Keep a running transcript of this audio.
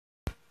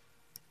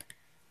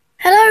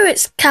Hello,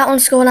 it's Cat on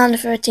School under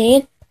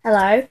 13.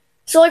 Hello.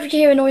 Sorry if you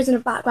hear a noise in the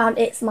background.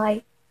 It's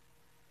my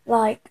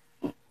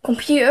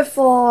computer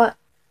for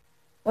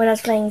when I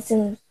was playing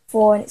Sims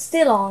 4, and it's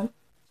still on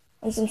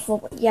Sims 4.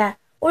 But yeah,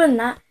 other than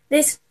that,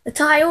 the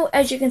title,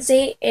 as you can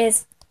see,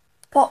 is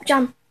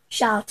Popjam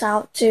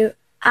Shoutout to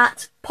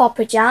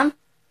 @Popjam.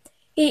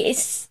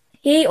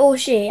 He or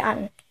she,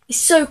 and it's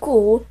so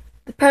cool.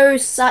 The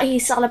post that he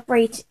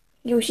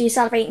or she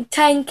celebrating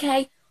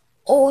 10k.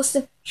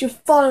 Awesome. You should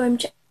follow him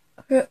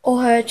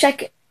or her.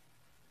 Check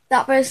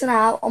that person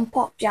out on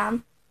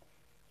Popjam.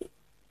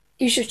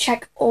 You should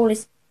check all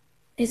his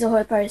or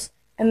her posts.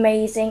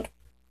 Amazing.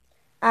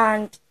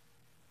 And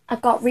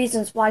I've got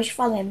reasons why you should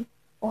follow him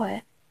or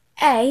her.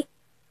 A,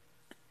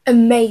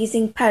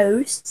 amazing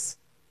posts.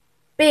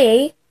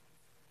 B,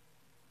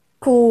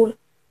 cool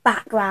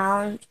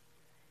background.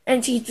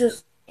 And he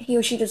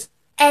or she does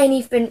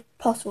anything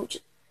possible.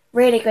 Just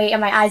really great, and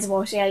my eyes are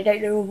watering. I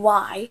don't know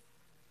why.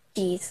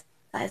 Jeez,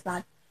 that is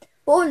bad.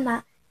 But other than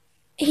that,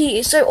 he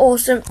is so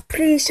awesome.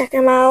 Please check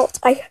him out.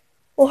 I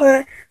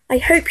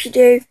hope you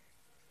do.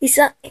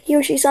 He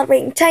or she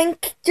celebrating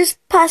just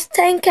past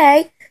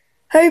 10k,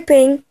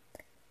 hoping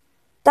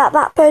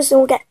that person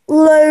will get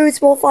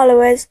loads more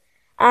followers,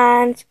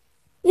 and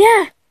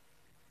yeah.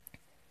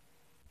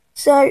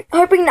 So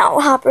hoping that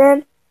will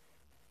happen,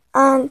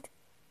 and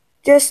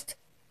just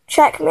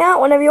check me out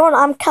whenever you want.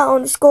 I'm Cat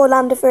on School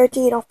under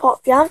 13 of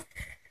Popjam,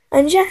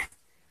 and yeah,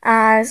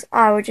 as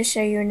I will just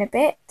show you in a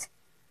bit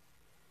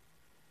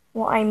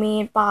what I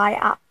mean by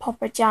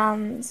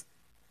Popjam's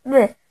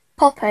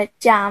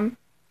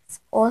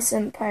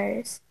awesome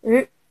post.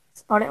 Oops,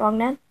 spelled it wrong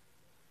then.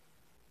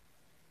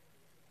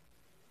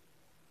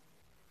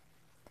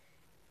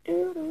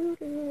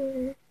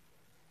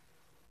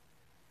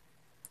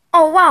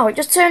 Oh wow, it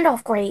just turned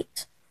off.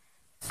 Great.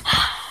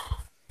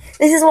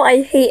 This is what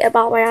I hate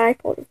about my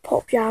iPod with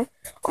Popjam.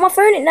 On my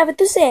phone it never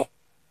does it,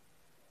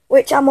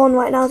 which I'm on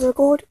right now to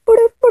record.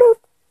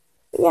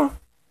 Yeah.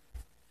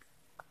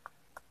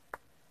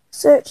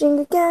 Searching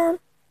again.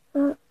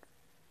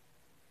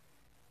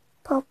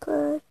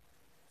 Popjam.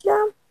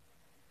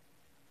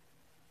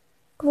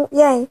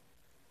 Yay.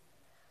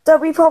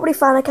 Don't be properly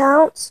fan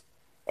accounts.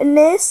 And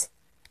this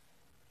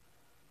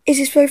is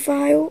his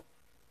profile.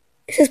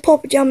 It says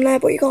Popjam there,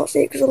 but you can't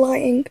see it because of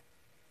lighting.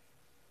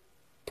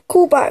 The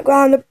cool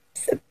background.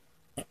 The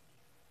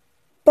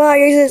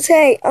bio says,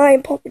 "Hey,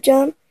 I'm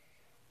Popjam,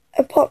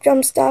 a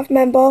Popjam staff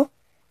member.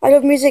 I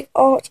love music,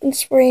 art, and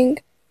spring,"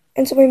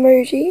 and some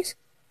emojis.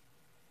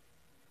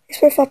 His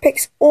profile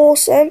pic's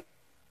awesome,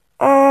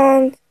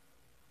 and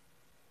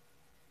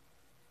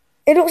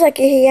it looks like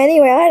a he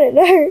anyway. I don't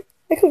know.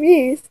 I'm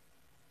confused.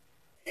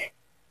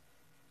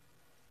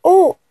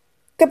 Oh,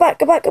 go back.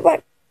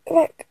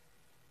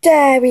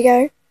 There we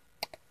go.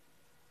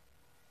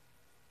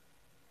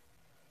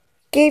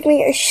 Gave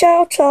me a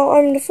shout out.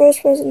 I'm the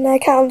first person there,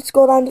 Cat on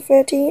School under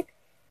 13.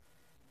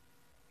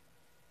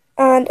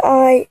 And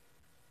I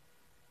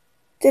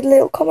did a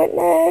little comment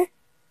there.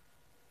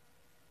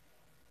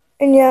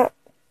 And yeah,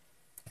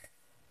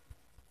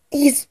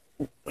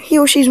 he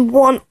or she's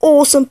one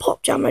awesome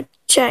Popjammer.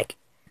 Check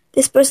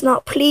this person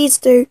out, please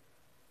do.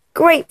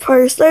 Great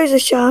post, loads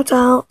of shout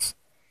outs,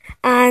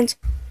 and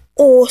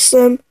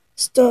awesome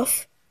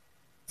stuff.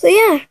 So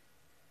yeah.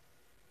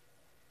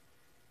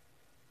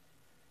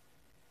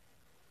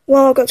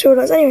 Well, I've got 2 of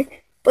those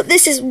anyway. But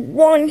this is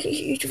one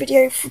huge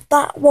video for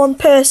that one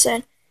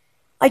person.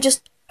 I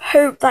just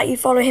hope that you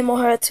follow him or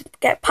her to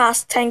get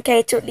past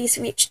 10k, to at least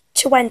reach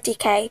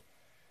 20k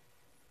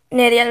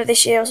near the end of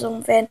this year or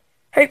something.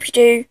 Hope you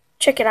do.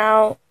 Check it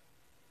out.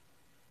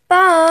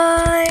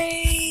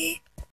 Bye.